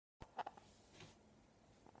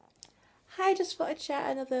Hi, just thought I'd share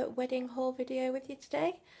another wedding haul video with you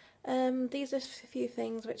today. These are a few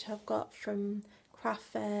things which I've got from craft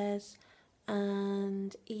fairs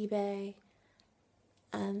and eBay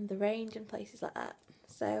and the range and places like that.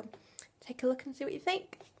 So take a look and see what you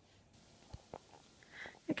think.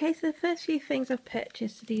 Okay, so the first few things I've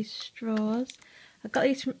purchased are these straws. I got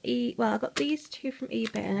these from I got these two from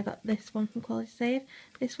eBay and I got this one from Quality Save.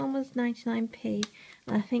 This one was 99p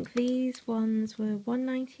and I think these ones were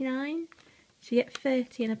 1.99. So you get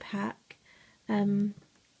 30 in a pack. I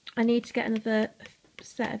need to get another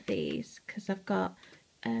set of these because I've got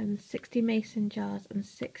 60 mason jars and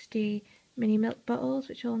 60 mini milk bottles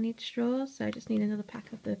which all need straws, so I just need another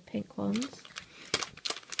pack of the pink ones.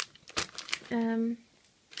 I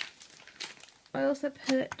also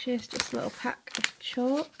purchased this little pack of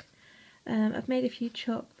chalk. I've made a few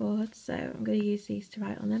chalkboards, so I'm going to use these to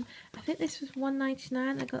write on them. I think this was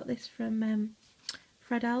 1.99. I got this from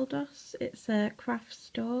Fred Aldos. It's a craft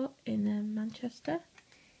store in Manchester.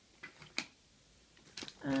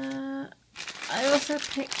 I also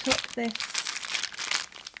picked up this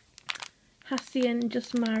Hassian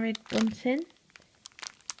Just Married bunting.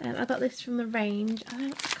 I got this from the range.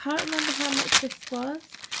 I can't remember how much this was.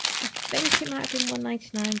 I think it might have been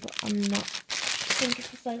 1.99, but I'm not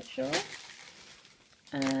 100% sure.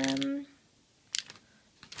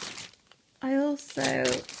 I also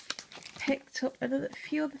picked up a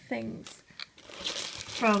few other things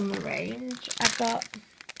from the range. I got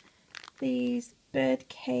these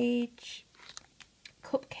birdcage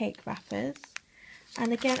cupcake wrappers,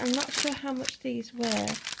 and again I'm not sure how much these were,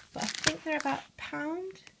 but I think they're about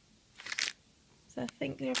 £1. So I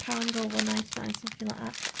think they're £1 or 1.99, something like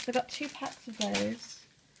that. So I got 2 packs of those.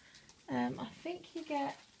 I think you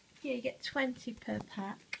get 20 per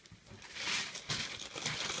pack.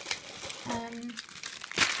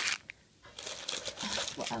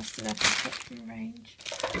 What else did I pick up from the range?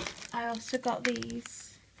 I also got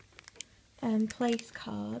these place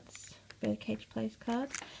cards, birdcage place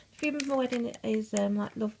cards. The theme of my wedding is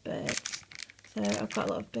like lovebirds, so I've got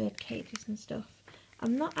a lot of bird cages and stuff.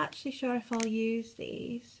 I'm not actually sure if I'll use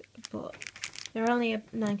these, but they're only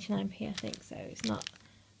 99p I think, so it's not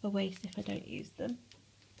a waste if I don't use them.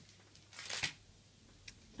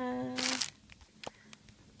 I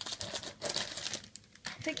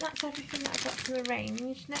think that's everything that I got from the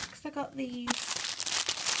range. Next I got these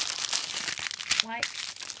like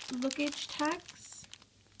luggage tags,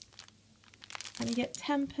 and you get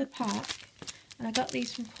 10 per pack, and I got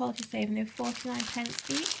these from Quality Save and they were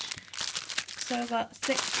 49p each, so I got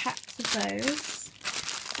 6 packs of those.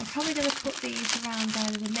 I'm probably going to put these around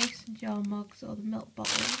either the mason jar mugs or the milk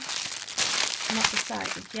bottles. I'm not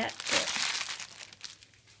decided yet, but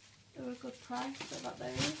they were a good price, so I got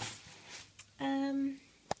those.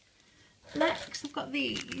 Next I've got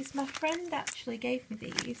these. My friend actually gave me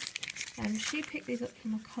these, and she picked these up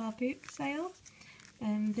from a car boot sale.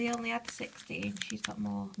 They only had 60 and she's got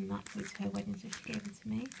more than that with her wedding, so she gave them to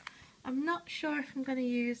me. I'm not sure if I'm going to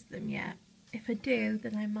use them yet. If I do,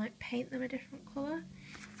 then I might paint them a different colour.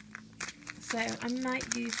 So I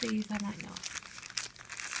might use these, I might not.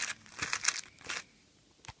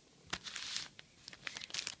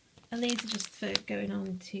 And these are just for going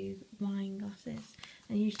on to wine glasses.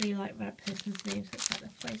 And usually you like write person's name, so it's like the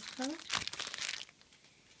place card.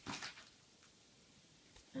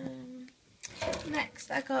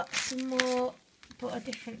 Next I got some more, but a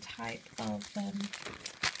different type of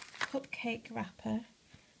cupcake wrapper.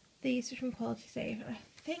 These are from Quality Save. I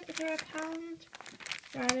think they're £1.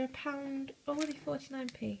 They're either £1 or were they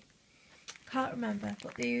 49p? Can't remember,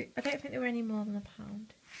 but I don't think they were any more than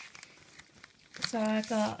 £1. So I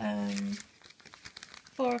got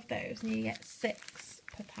 4 of those, and you get 6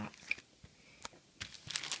 per pack.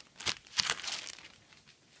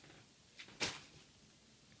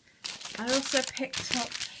 I also picked up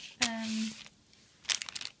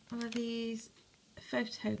one of these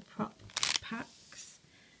photo prop packs,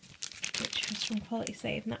 which was from Quality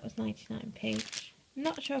Save, and that was 99p. I'm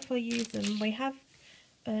not sure if I'll use them. We have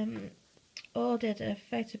ordered a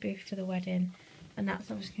photo booth for the wedding, and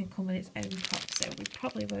that's obviously going to come with its own prop, so we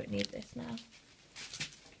probably won't need this now.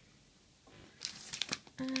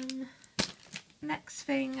 Next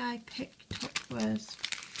thing I picked up was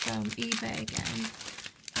from eBay again,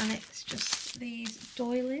 and it's just these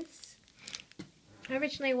doilies. I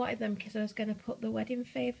originally wanted them because I was going to put the wedding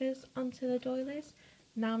favours onto the doilies.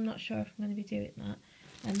 Now I'm not sure if I'm going to be doing that.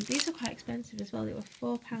 And these are quite expensive as well. They were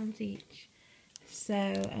 £4 each.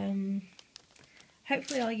 So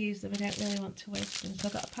hopefully I'll use them. I don't really want to waste them. So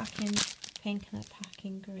I've got a pack in pink and a pack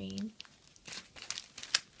in green.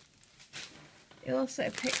 I also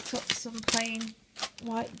picked up some plain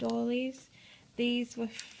white doilies. These were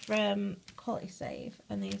from Quality Save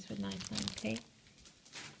and these were 99p.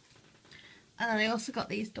 And then I also got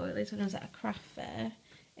these doilies when I was at a craft fair.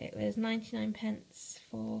 It was 99p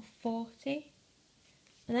for 40.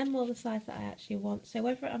 And then more the size that I actually want. So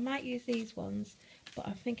whether I might use these ones, but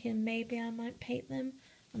I'm thinking maybe I might paint them.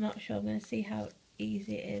 I'm not sure. I'm going to see how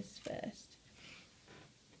easy it is first.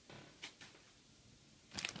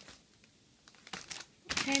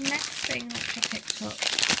 Okay, next thing which I picked up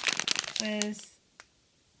was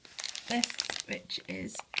this, which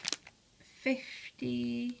is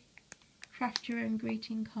 50 craft your own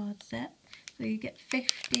greeting card set. So you get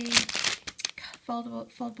 50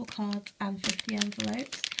 foldable cards and 50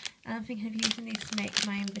 envelopes. And I'm thinking of using these to make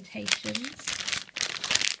my invitations.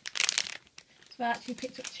 So I actually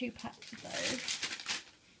picked up 2 packs of those.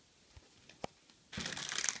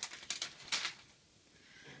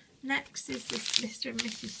 Next is this Mr. and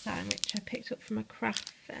Mrs. sign, which I picked up from a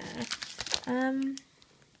craft fair.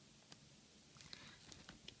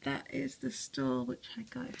 That is the store which I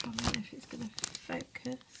got it from. I don't know if it's going to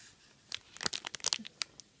focus.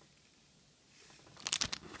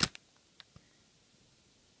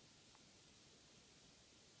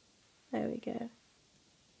 There we go.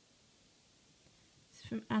 It's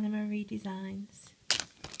from Anna Marie Designs.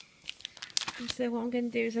 And so what I'm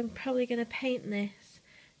going to do is I'm probably going to paint this.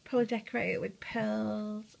 Probably decorate it with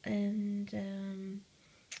pearls and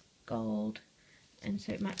gold, and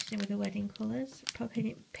so it matches in with the wedding colours. Probably paint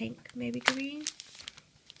it pink, maybe green.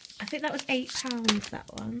 I think that was £8, that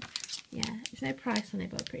one. Yeah, there's no price on it,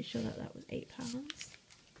 but I'm pretty sure that that was £8.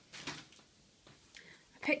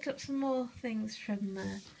 I picked up some more things from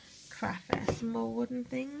the craft fair, some more wooden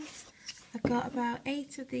things. I got about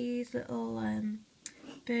 8 of these little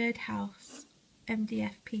birdhouse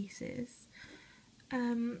MDF pieces.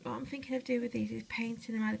 What I'm thinking of doing with these is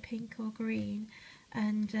painting them either pink or green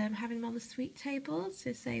and having them on the sweet tables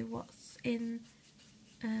to say what's in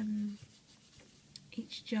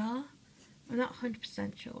each jar. I'm not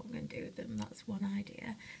 100% sure what I'm going to do with them, that's one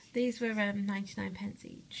idea. These were 99p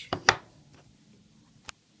each.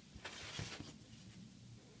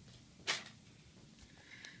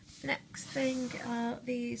 Next thing are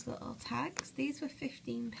these little tags. These were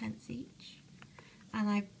 15p each. And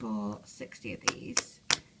I bought 60 of these,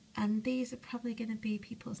 and these are probably going to be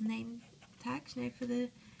people's name tags, you know, for the,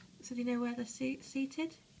 so they know where they're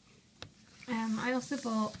seated. I also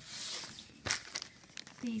bought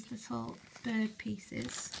these little bird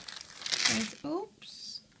pieces. Those,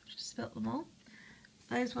 oops, I've just spilt them all.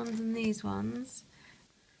 Those ones and these ones.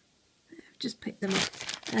 I've just picked them up.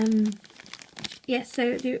 Yeah,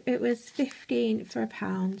 so it was 15 for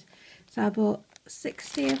 £1, so I bought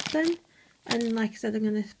 60 of them. And like I said, I'm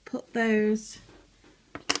going to put those,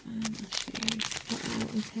 I'll show you what I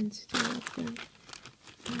intend to do with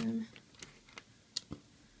them.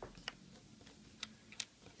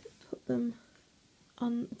 Put them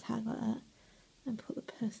on the tag like that and put the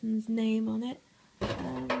person's name on it.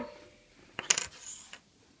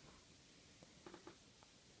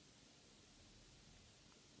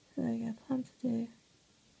 So yeah, I plan to do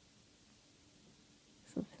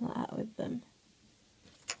something like that with them.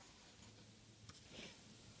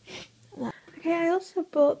 Okay, I also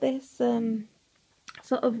bought this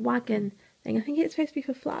sort of wagon thing. I think it's supposed to be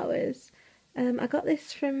for flowers. I got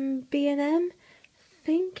this from B&M. I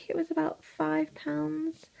think it was about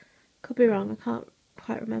 £5. Could be wrong, I can't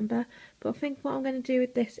quite remember. But I think what I'm going to do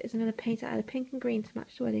with this is I'm going to paint it either pink and green to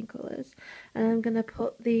match the wedding colours. And I'm going to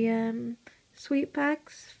put the sweet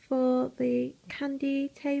bags for the candy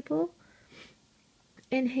table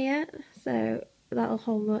in here. So that'll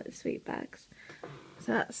hold all the sweet bags.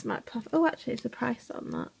 So that's my puff. Oh, actually, it's the price on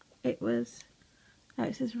that. It was, oh,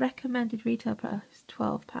 it says recommended retail price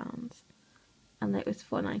 £12, and it was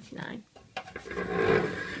 $4.99.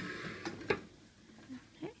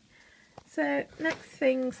 Okay. So next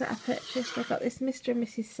things that I purchased, I got this Mr. and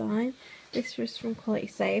Mrs. sign. This was from Quality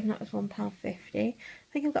Save, and that was £1.50. I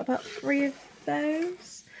think I've got about 3 of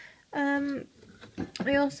those.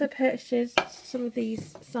 I also purchased some of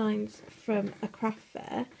these signs from a craft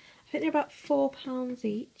fair. I think they're about £4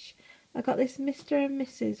 each. I got this Mr. and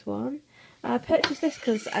Mrs. one. I purchased this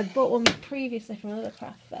because I bought one previously from another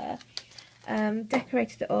craft fair.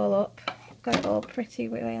 Decorated it all up, got it all pretty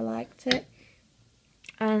the way I liked it.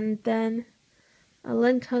 And then I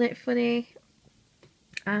lent on it funny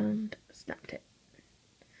and snapped it.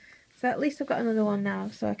 So at least I've got another one now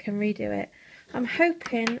so I can redo it. I'm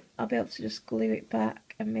hoping I'll be able to just glue it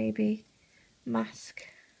back and maybe mask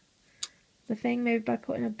the thing, maybe by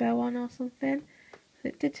putting a bow on or something.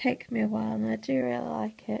 It did take me a while and I do really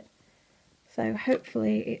like it. So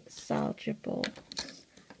hopefully it's salvageable.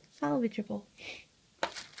 salvageable.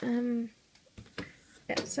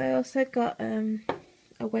 Yeah, so I also got a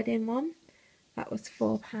wedding one. That was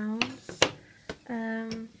 £4.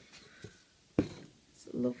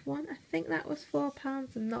 Love one. I think that was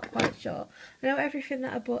 £4. I'm not quite sure. I know everything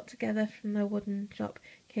that I bought together from the wooden shop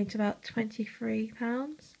came to about £23.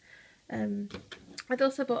 I'd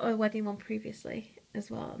also bought a wedding one previously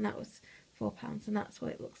as well, and that was £4, and that's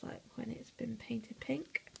what it looks like when it's been painted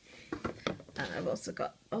pink. And I've also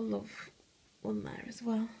got a love one there as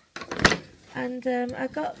well. And I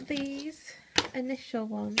got these initial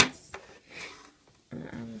ones on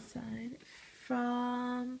Amazon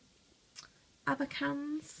from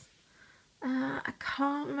Abacans. I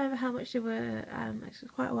can't remember how much they were, actually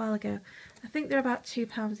quite a while ago. I think they're about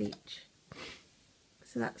 £2 each.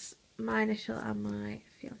 So that's my initial and my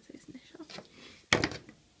fiance's initial.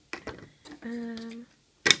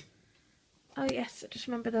 Oh yes, I just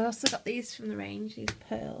remembered I also got these from the range, these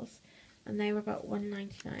pearls. And they were about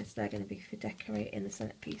 £1.99, so they're going to be for decorating the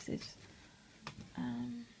centerpieces. I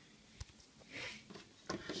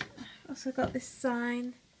also got this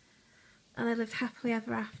sign, and I lived happily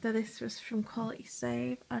ever after. This was from Quality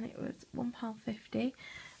Save, and it was £1.50.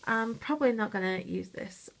 I'm probably not going to use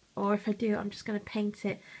this, or if I do, I'm just going to paint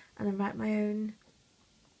it and then write my own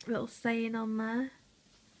little saying on there.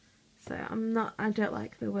 So I don't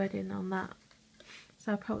like the wording on that,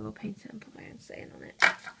 so I probably will paint it and put my own saying on it.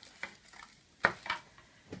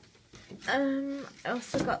 I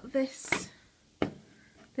also got this.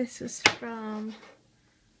 This was from,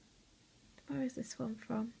 where is this one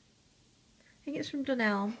from? I think it's from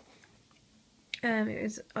Dunelm. It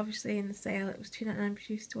was obviously in the sale. It was £2.99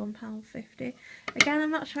 reduced to £1.50. Again,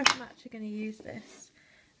 I'm not sure if I'm actually going to use this.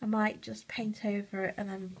 I might just paint over it and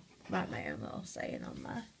then write my own little saying on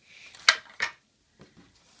there.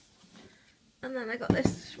 And then I got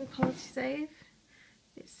this from Quality Save.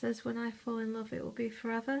 It says, "When I fall in love, it will be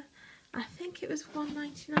forever." I think it was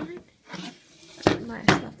 £1.99. I might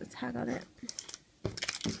still have the tag on it.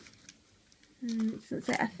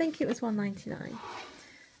 I think it was £1.99.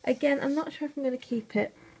 Again, I'm not sure if I'm going to keep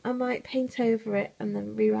it. I might paint over it and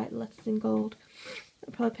then rewrite the letters in gold.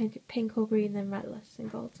 I'll probably paint it pink or green, then write the letters in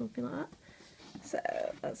gold, something like that. So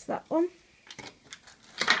that's that one.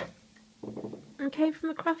 Okay, from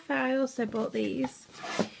the craft fair I also bought these.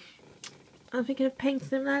 I'm thinking of painting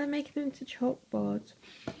them, either making them into chalkboards,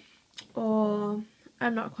 or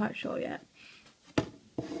I'm not quite sure yet.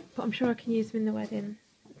 But I'm sure I can use them in the wedding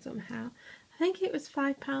somehow. I think it was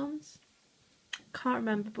 £5. Can't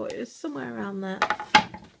remember, but it was somewhere around there.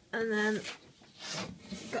 And then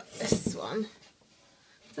got this one.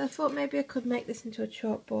 So I thought maybe I could make this into a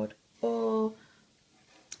chalkboard, or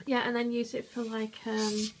yeah, and then use it for like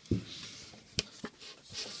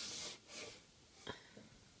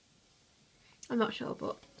I'm not sure,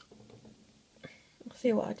 but I'll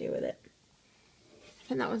see what I do with it. I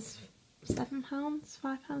think that was £7, £5,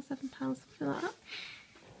 £7, something like that.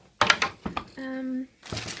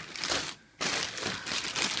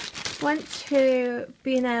 Went to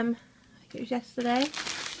B&M, I think it was yesterday,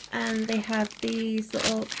 and they had these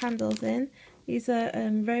little candles in. These are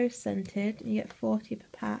rose scented, and you get 40 per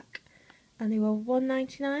pack, and they were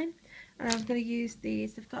 £1.99. And I was going to use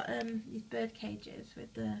these. They've got these bird cages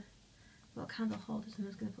with the little candle holders, and I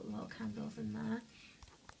was going to put the little candles in there.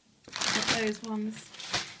 Got those ones,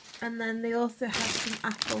 and then they also had some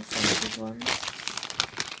apple scented ones.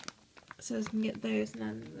 So I was going to get those, and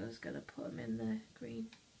then I was going to put them in the green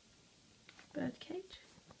bird cage.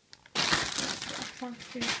 That's what I plan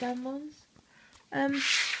to do with them ones.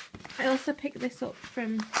 I also picked this up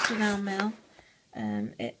from Dunelm Mill.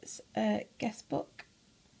 It's a guest book,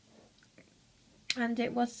 and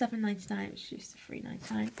it was £7.99, which used to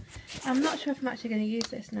 £3.99. I'm not sure if I'm actually going to use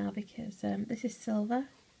this now, because this is silver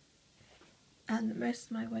and most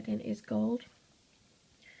of my wedding is gold.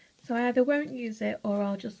 So I either won't use it, or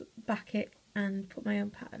I'll just back it and put my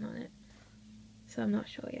own pattern on it. So I'm not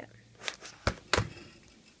sure yet.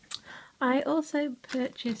 I also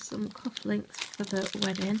purchased some cufflinks for the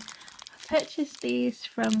wedding. I purchased these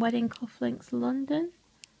from Wedding Cufflinks London.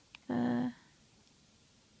 They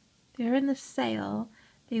were in the sale.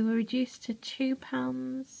 They were reduced to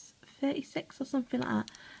 £2.36 or something like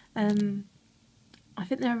that. I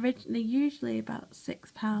think they're usually about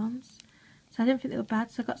 £6. So I didn't think they were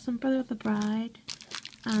bad. So I got some Brother of the Bride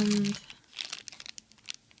and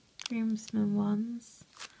groomsmen ones.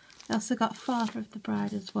 I also got Father of the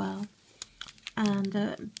Bride as well,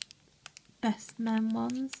 and best men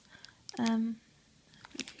ones. I don't know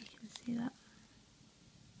if you can see that.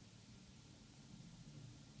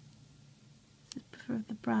 This is Brother of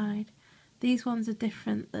the Bride. These ones are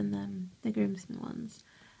different than the groomsmen ones.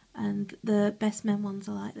 and the best men ones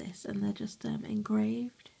are like this, and they're just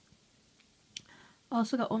engraved. I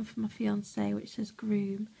also got one for my fiance which says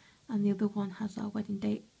groom, and the other one has our wedding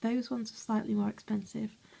date. Those ones are slightly more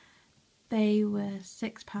expensive. They were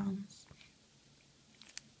 £6.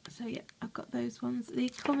 So yeah, I've got those ones. They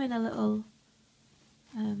come in a little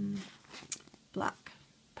black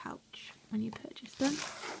pouch when you purchase them.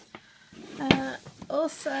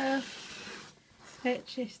 Also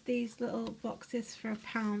purchased these little boxes for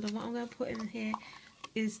 £1, and what I'm going to put in here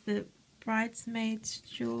is the bridesmaids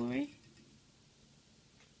jewellery.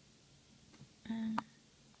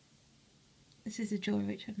 This is the jewellery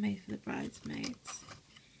which I've made for the bridesmaids.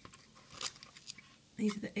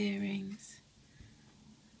 These are the earrings.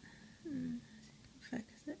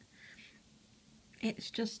 Focus it. It's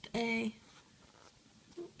just a,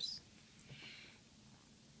 oops.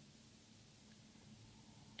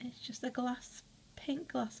 It's just a pink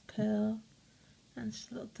glass pearl, and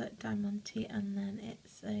just a little diamante, and then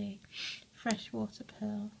it's a freshwater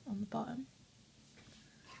pearl on the bottom.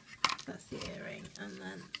 That's the earring, and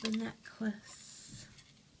then the necklace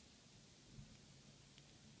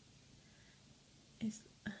is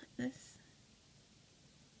this.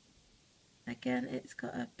 Again, it's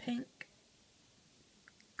got a pink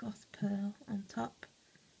gloss pearl on top,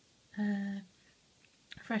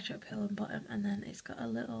 freshwater pearl on bottom, and then it's got a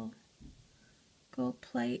little gold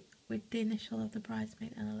plate with the initial of the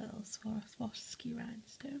bridesmaid and a little Swarovski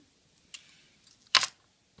rhinestone.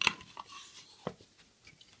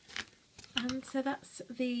 And so that's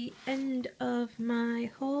the end of my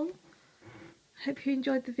haul. Hope you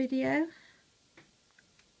enjoyed the video.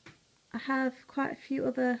 I have quite a few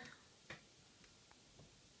other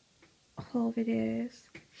haul videos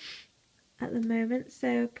at the moment,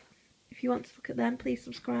 so if you want to look at them, please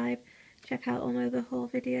subscribe, check out all my other haul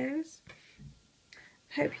videos.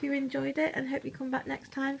 Hope you enjoyed it, and hope you come back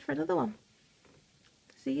next time for another one.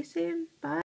 See you soon. Bye.